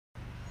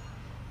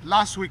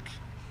Last week,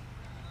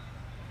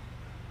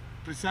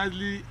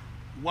 precisely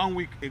 1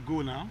 week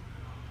ago now,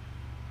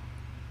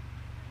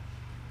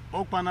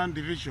 Okpanan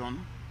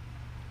Division,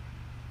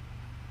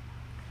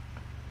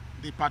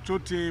 the patrol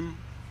team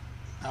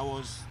that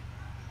was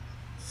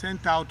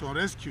sent out on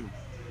rescue,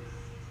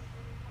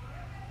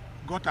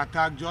 got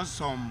attacked just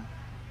some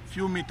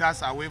few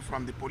meters away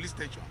from the police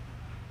station.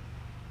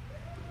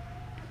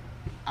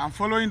 And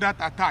following that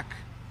attack,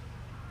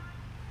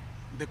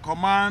 the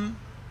command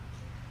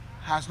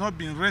has not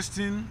been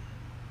resting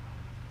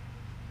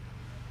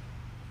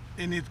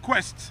in its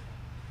quest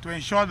to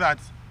ensure that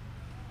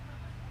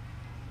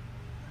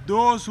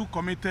those who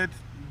committed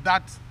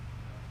that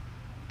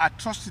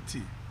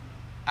atrocity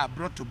are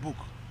brought to book.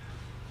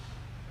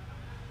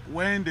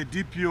 When the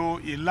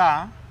DPO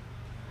Ila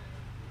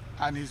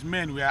and his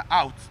men were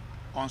out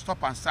on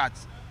stop and search,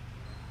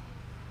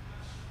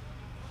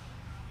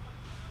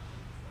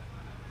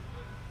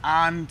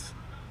 and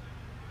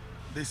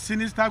the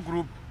sinister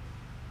group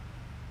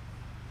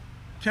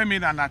came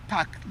in and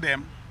attacked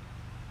them,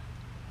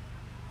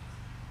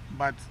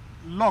 but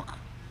luck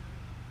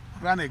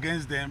ran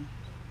against them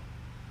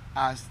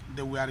as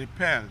they were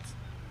repelled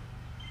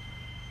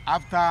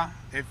after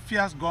a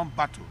fierce gun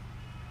battle.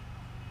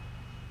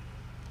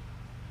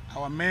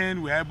 Our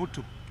men were able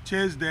to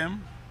chase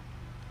them,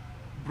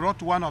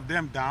 brought one of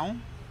them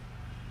down,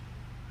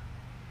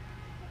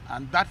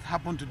 and that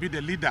happened to be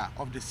the leader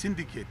of the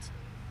syndicate.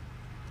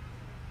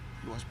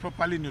 He was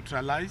properly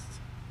neutralized,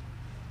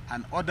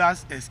 and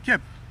others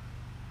escaped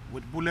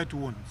with bullet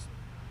wounds.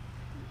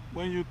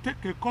 When you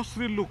take a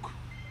cursory look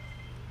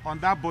on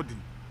that body,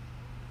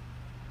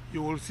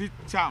 you will see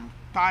charm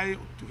tied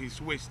to his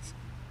waist.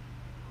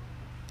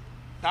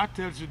 That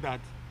tells you that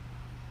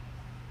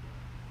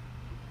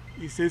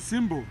it's a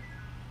symbol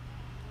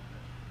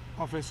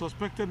of a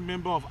suspected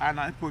member of an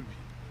Ipob,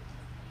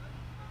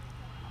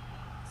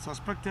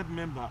 suspected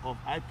member of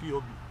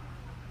Ipob.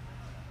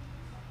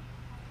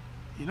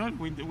 You know,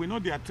 we know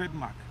their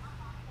trademark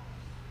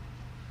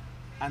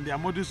and their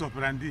modus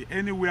operandi.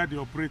 Anywhere they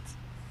operate,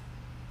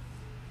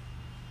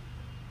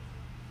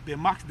 they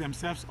mark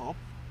themselves up.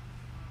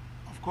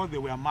 Of course, they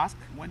were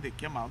masked when they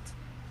came out.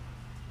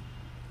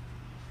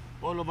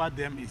 All over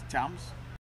them is charms.